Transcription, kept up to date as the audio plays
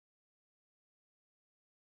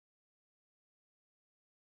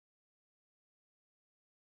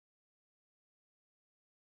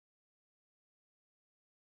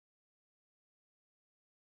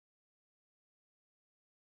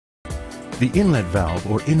The inlet valve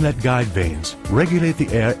or inlet guide vanes regulate the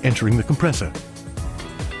air entering the compressor.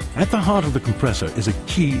 At the heart of the compressor is a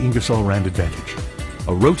key Ingersoll Rand advantage,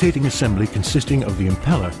 a rotating assembly consisting of the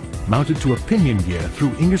impeller mounted to a pinion gear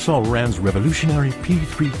through Ingersoll Rand's revolutionary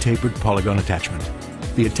P3 tapered polygon attachment.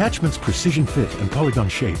 The attachment's precision fit and polygon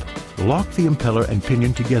shape lock the impeller and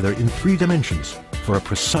pinion together in 3 dimensions for a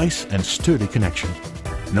precise and sturdy connection.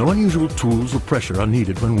 No unusual tools or pressure are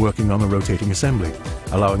needed when working on the rotating assembly,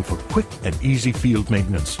 allowing for quick and easy field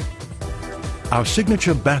maintenance. Our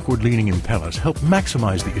signature backward-leaning impellers help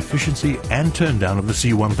maximize the efficiency and turndown of the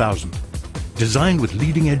C1000. Designed with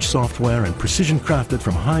leading-edge software and precision crafted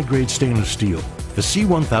from high-grade stainless steel, the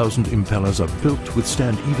C1000 impellers are built to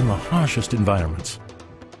withstand even the harshest environments.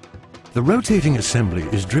 The rotating assembly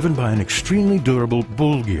is driven by an extremely durable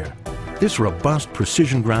bull gear. This robust,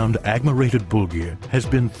 precision-ground, AGMA-rated bull gear has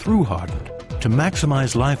been through-hardened to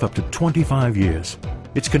maximize life up to 25 years.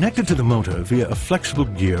 It's connected to the motor via a flexible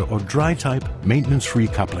gear or dry-type, maintenance-free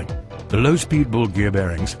coupling. The low-speed bull gear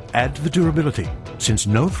bearings add to the durability, since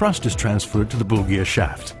no thrust is transferred to the bull gear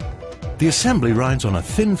shaft. The assembly rides on a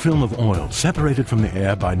thin film of oil separated from the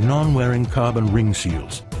air by non-wearing carbon ring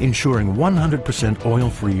seals, ensuring 100%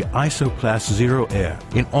 oil-free ISO Class 0 air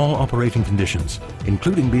in all operating conditions,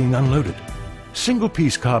 including being unloaded.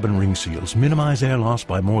 Single-piece carbon ring seals minimize air loss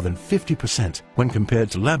by more than 50% when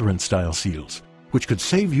compared to labyrinth-style seals, which could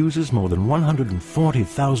save users more than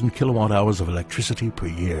 140,000 kilowatt-hours of electricity per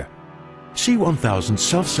year. C1000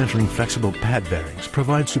 self-centering flexible pad bearings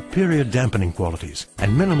provide superior dampening qualities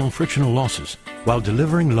and minimal frictional losses while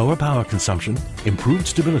delivering lower power consumption, improved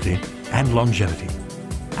stability, and longevity.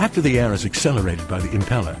 After the air is accelerated by the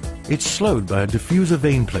impeller, it's slowed by a diffuser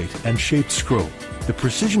vane plate and shaped scroll. The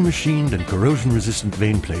precision-machined and corrosion-resistant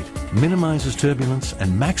vane plate minimizes turbulence and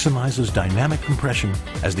maximizes dynamic compression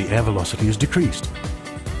as the air velocity is decreased.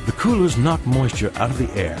 The coolers knock moisture out of the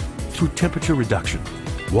air through temperature reduction.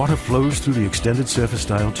 Water flows through the extended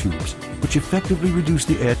surface-style tubes, which effectively reduce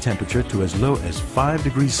the air temperature to as low as 5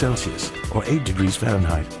 degrees Celsius or 8 degrees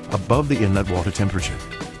Fahrenheit above the inlet water temperature.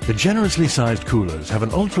 The generously sized coolers have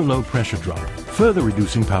an ultra-low pressure drop, further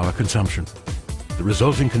reducing power consumption. The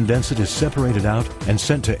resulting condensate is separated out and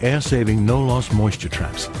sent to air-saving no-loss moisture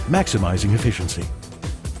traps, maximizing efficiency.